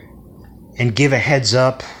and give a heads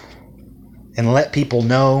up and let people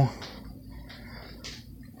know,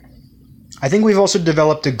 I think we've also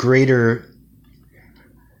developed a greater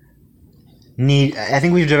need. I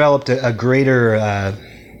think we've developed a greater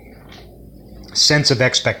sense of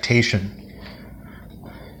expectation,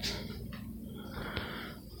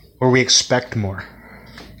 where we expect more.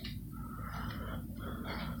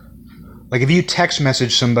 Like if you text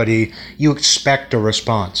message somebody, you expect a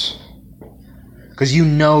response because you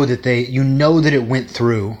know that it went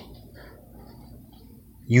through.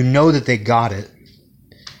 You know that they got it.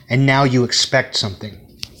 And now you expect something.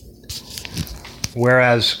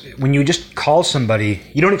 Whereas when you just call somebody,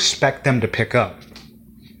 you don't expect them to pick up.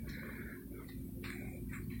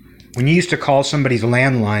 When you used to call somebody's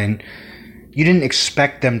landline, you didn't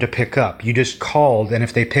expect them to pick up. You just called, and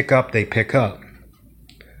if they pick up, they pick up.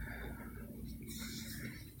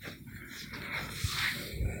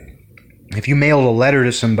 If you mailed a letter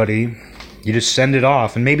to somebody, you just send it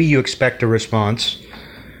off, and maybe you expect a response.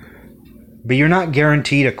 But you're not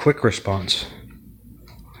guaranteed a quick response.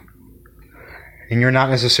 And you're not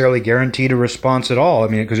necessarily guaranteed a response at all. I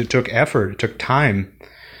mean, because it took effort, it took time, it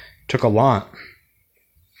took a lot.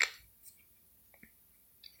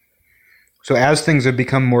 So as things have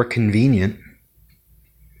become more convenient,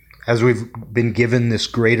 as we've been given this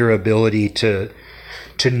greater ability to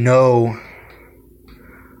know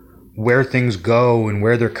where things go and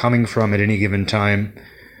where they're coming from at any given time,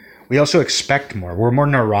 we also expect more. We're more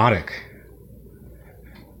neurotic.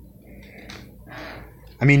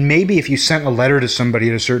 I mean, maybe if you sent a letter to somebody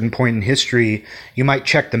at a certain point in history, you might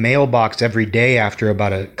check the mailbox every day after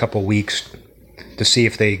about a couple weeks to see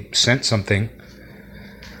if they sent something.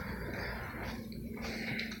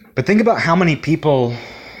 But think about how many people,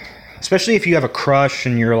 especially if you have a crush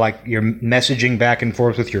and you're messaging back and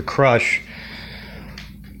forth with your crush,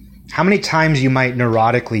 how many times you might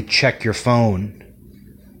neurotically check your phone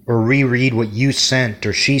or reread what you sent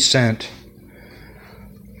or she sent.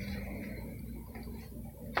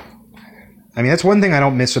 I mean, that's one thing I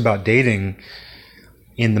don't miss about dating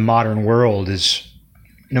in the modern world is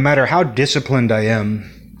no matter how disciplined I am,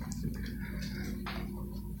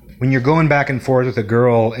 when you're going back and forth with a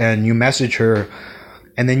girl and you message her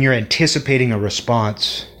and then you're anticipating a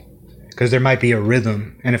response because there might be a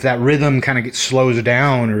rhythm. And if that rhythm kind of slows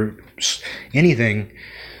down or anything,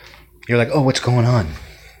 you're like, oh, what's going on?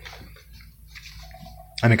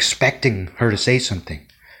 I'm expecting her to say something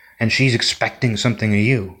and she's expecting something of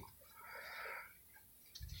you.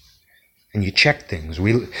 And you check things.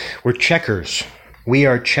 We're checkers. We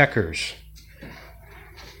are checkers.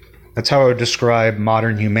 That's how I would describe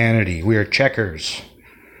modern humanity. We are checkers.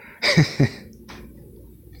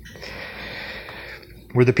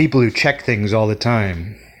 We're the people who check things all the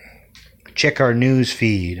time. Check our news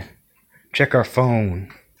feed. Check our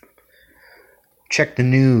phone. Check the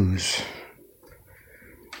news.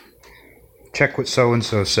 Check what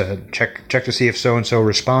so-and-so said. Check to see if so-and-so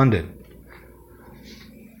responded.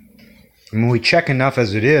 I mean, we check enough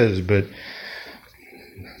as it is, but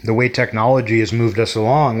the way technology has moved us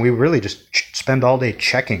along, we really just spend all day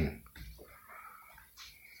checking.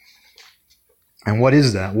 And what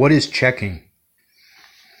is that? What is checking?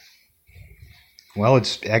 Well,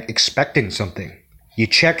 it's expecting something. You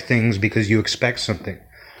check things because you expect something.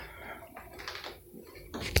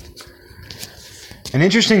 An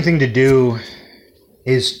interesting thing to do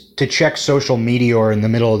is to check social media or in the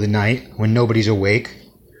middle of the night when nobody's awake.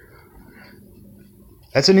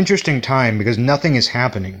 That's an interesting time because nothing is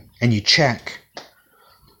happening. And you check.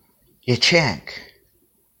 You check.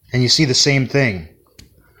 And you see the same thing.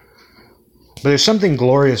 But there's something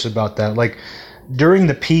glorious about that. Like, during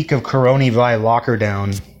the peak of coronavirus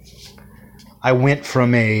lockdown, I went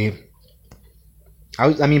from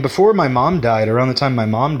before my mom died, around the time my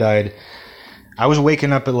mom died, I was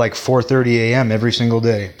waking up at like 4:30 a.m. every single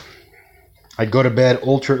day. I'd go to bed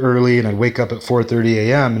ultra early and I'd wake up at 4:30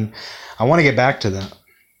 a.m. and I want to get back to that.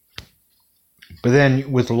 But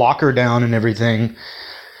then with lockdown and everything,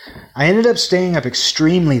 I ended up staying up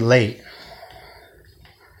extremely late.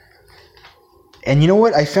 And you know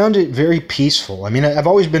what? I found it very peaceful. I mean, I've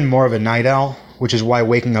always been more of a night owl. which is why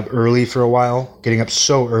waking up early for a while, getting up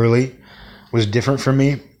so early, was different for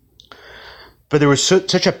me. But there was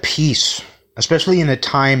such a peace, especially in a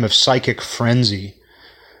time of psychic frenzy,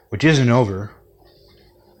 which isn't over.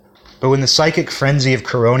 But when the psychic frenzy of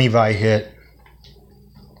coronavirus hit,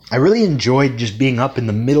 I really enjoyed just being up in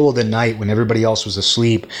the middle of the night when everybody else was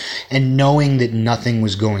asleep and knowing that nothing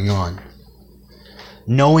was going on.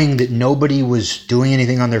 Knowing that nobody was doing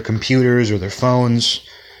anything on their computers or their phones.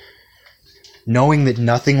 Knowing that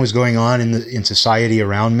nothing was going on in society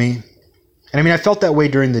around me. And I mean, I felt that way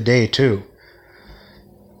during the day too.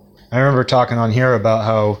 I remember talking on here about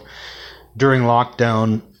how during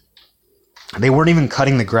lockdown, they weren't even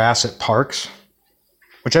cutting the grass at parks,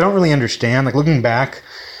 which I don't really understand. Like, looking back,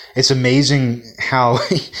 it's amazing how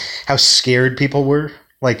scared people were.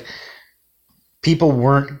 Like, people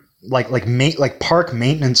weren't like park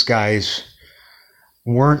maintenance guys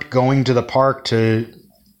weren't going to the park to,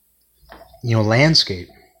 landscape.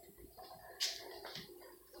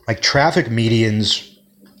 Like, traffic medians,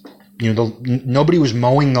 nobody was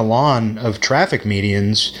mowing the lawn of traffic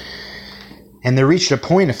medians. And they reached a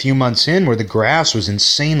point a few months in where the grass was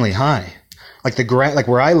insanely high. Like like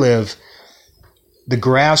where I live, the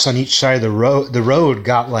grass on each side of the road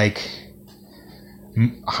got like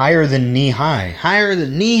higher than knee high. Higher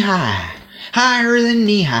than knee high. Higher than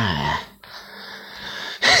knee high.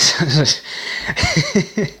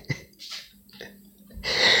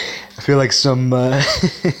 I feel like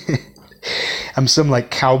I'm some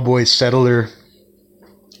like cowboy settler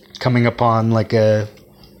coming upon like a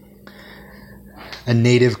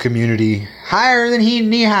native community. Higher than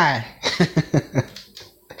knee high.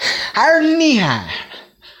 Higher than knee high.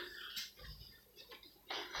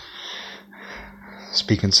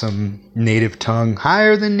 Speaking some native tongue.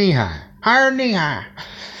 Higher than knee high. Higher than knee high.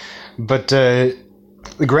 But the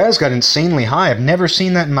grass got insanely high. I've never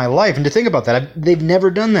seen that in my life. And to think about that, they've never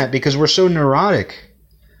done that because we're so neurotic.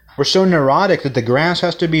 We're so neurotic that the grass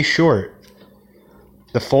has to be short.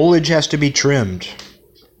 The foliage has to be trimmed.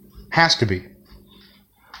 Has to be.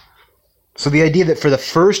 So the idea that for the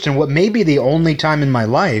first and what may be the only time in my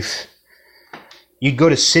life, you'd go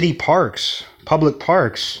to city parks, public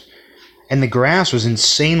parks, and the grass was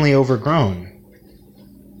insanely overgrown.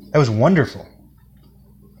 That was wonderful.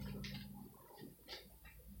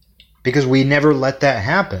 Because we never let that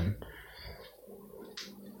happen.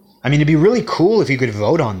 I mean, it'd be really cool if you could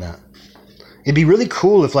vote on that. It'd be really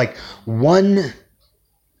cool if, like,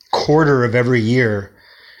 1/4 of every year,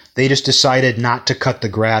 they just decided not to cut the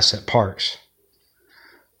grass at parks.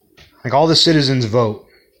 Like, all the citizens vote.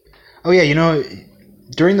 Oh yeah,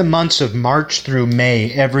 during the months of March through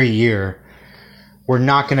May every year, we're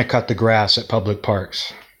not going to cut the grass at public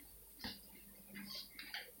parks.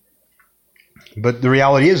 But the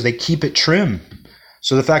reality is they keep it trim.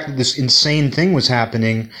 So the fact that this insane thing was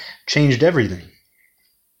happening changed everything.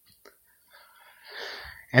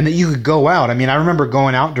 And that you could go out. I mean, I remember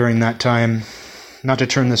going out during that time, not to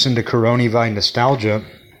turn this into coronavirus nostalgia,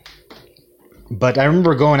 but I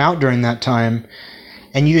remember going out during that time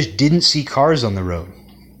and you just didn't see cars on the road.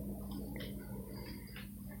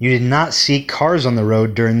 You did not see cars on the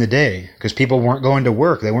road during the day because people weren't going to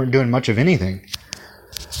work. They weren't doing much of anything.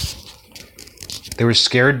 They were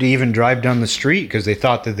scared to even drive down the street because they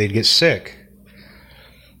thought that they'd get sick.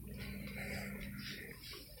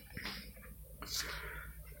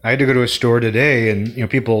 I had to go to a store today and,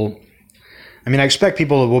 people... I mean, I expect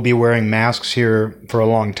people will be wearing masks here for a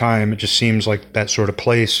long time. It just seems like that sort of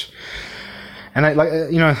place. And I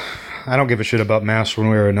don't give a shit about masks one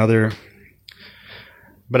way or another.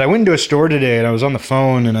 But I went into a store today and I was on the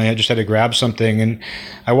phone and I just had to grab something and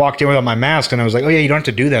I walked in without my mask and I was like, oh yeah, you don't have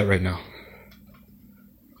to do that right now.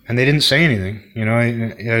 And they didn't say anything.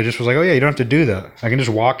 I just was like, oh yeah, you don't have to do that. I can just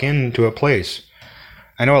walk into a place.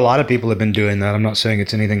 I know a lot of people have been doing that. I'm not saying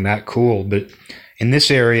it's anything that cool, but in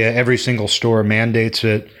this area, every single store mandates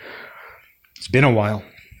it. It's been a while.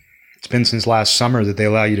 It's been since last summer that they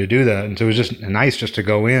allow you to do that. And so it was just nice just to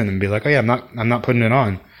go in and be like, oh yeah, I'm not putting it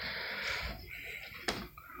on.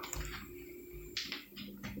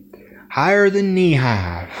 Higher than knee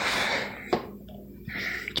high.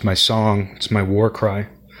 It's my song. It's my war cry.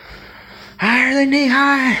 Higher than knee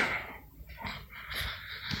high.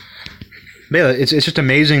 But yeah, it's just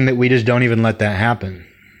amazing that we just don't even let that happen.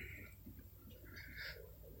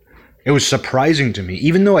 It was surprising to me,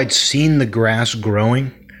 even though I'd seen the grass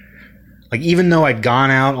growing, like even though I'd gone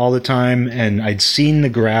out all the time and I'd seen the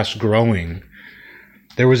grass growing,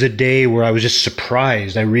 there was a day where I was just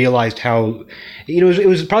surprised. I realized how, it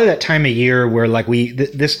was probably that time of year where like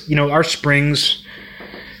our springs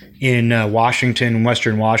in Washington,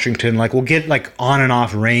 Western Washington, like we'll get like on and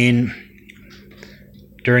off rain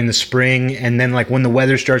during the spring, and then like when the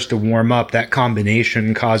weather starts to warm up, that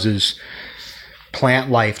combination causes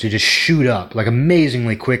plant life to just shoot up like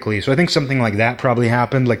amazingly quickly. So I think something like that probably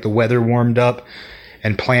happened, like the weather warmed up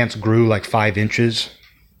and plants grew like 5 inches.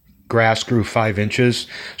 Grass grew 5 inches.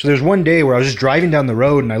 So there's one day where I was just driving down the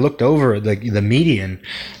road and I looked over at the median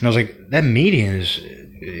and I was like, that median is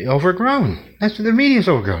overgrown. The median's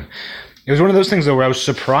overgrown. It was one of those things though where I was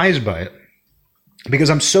surprised by it because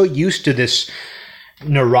I'm so used to this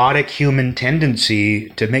neurotic human tendency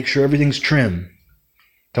to make sure everything's trim,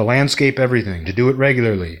 to landscape everything, to do it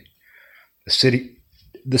regularly. The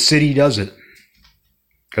city does it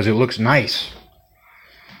because it looks nice.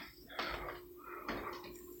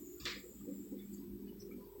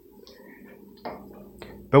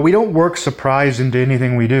 But we don't work surprise into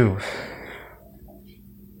anything we do.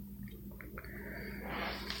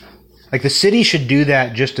 Like the city should do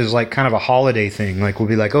that just as like kind of a holiday thing. Like we'll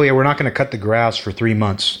be like, oh yeah, we're not going to cut the grass for 3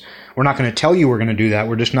 months. We're not going to tell you we're going to do that.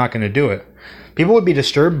 We're just not going to do it. People would be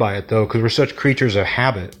disturbed by it though, because we're such creatures of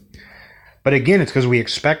habit. But again, it's because we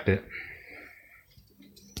expect it.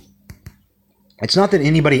 It's not that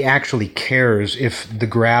anybody actually cares if the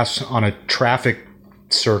grass on a traffic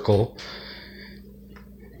circle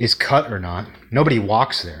is cut or not. Nobody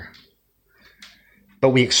walks there. But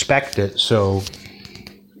we expect it, so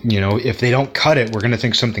if they don't cut it, we're going to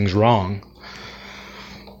think something's wrong.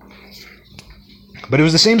 But it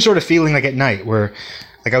was the same sort of feeling like at night where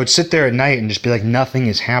like I would sit there at night and just be like, nothing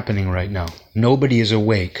is happening right now. Nobody is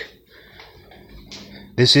awake.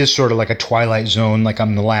 This is sort of like a Twilight Zone, like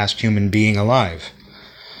I'm the last human being alive.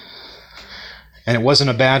 And it wasn't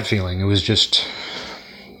a bad feeling. It was just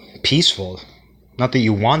peaceful. Not that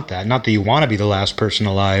you want that. Not that you want to be the last person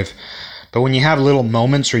alive. But when you have little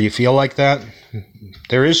moments where you feel like that,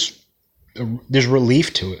 there's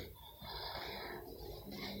relief to it.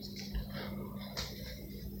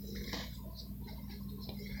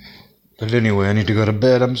 But anyway, I need to go to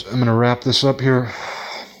bed. I'm going to wrap this up here.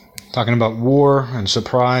 Talking about war and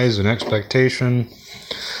surprise and expectation.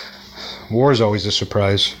 War is always a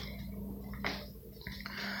surprise.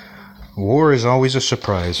 War is always a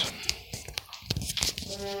surprise.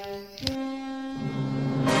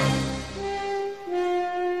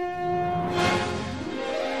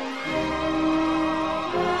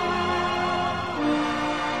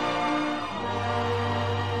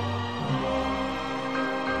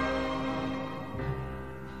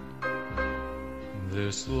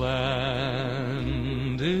 This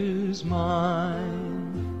land is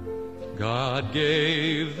mine. God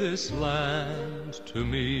gave this land to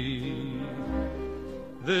me.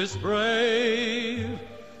 This brave,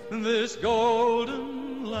 this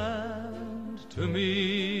golden land to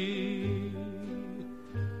me.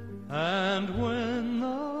 And when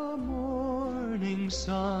the morning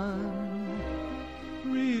sun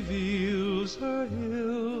reveals her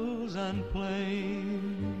hills and plains,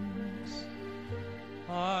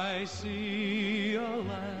 I see a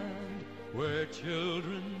land where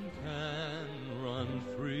children can run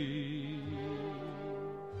free.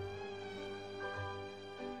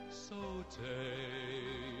 So take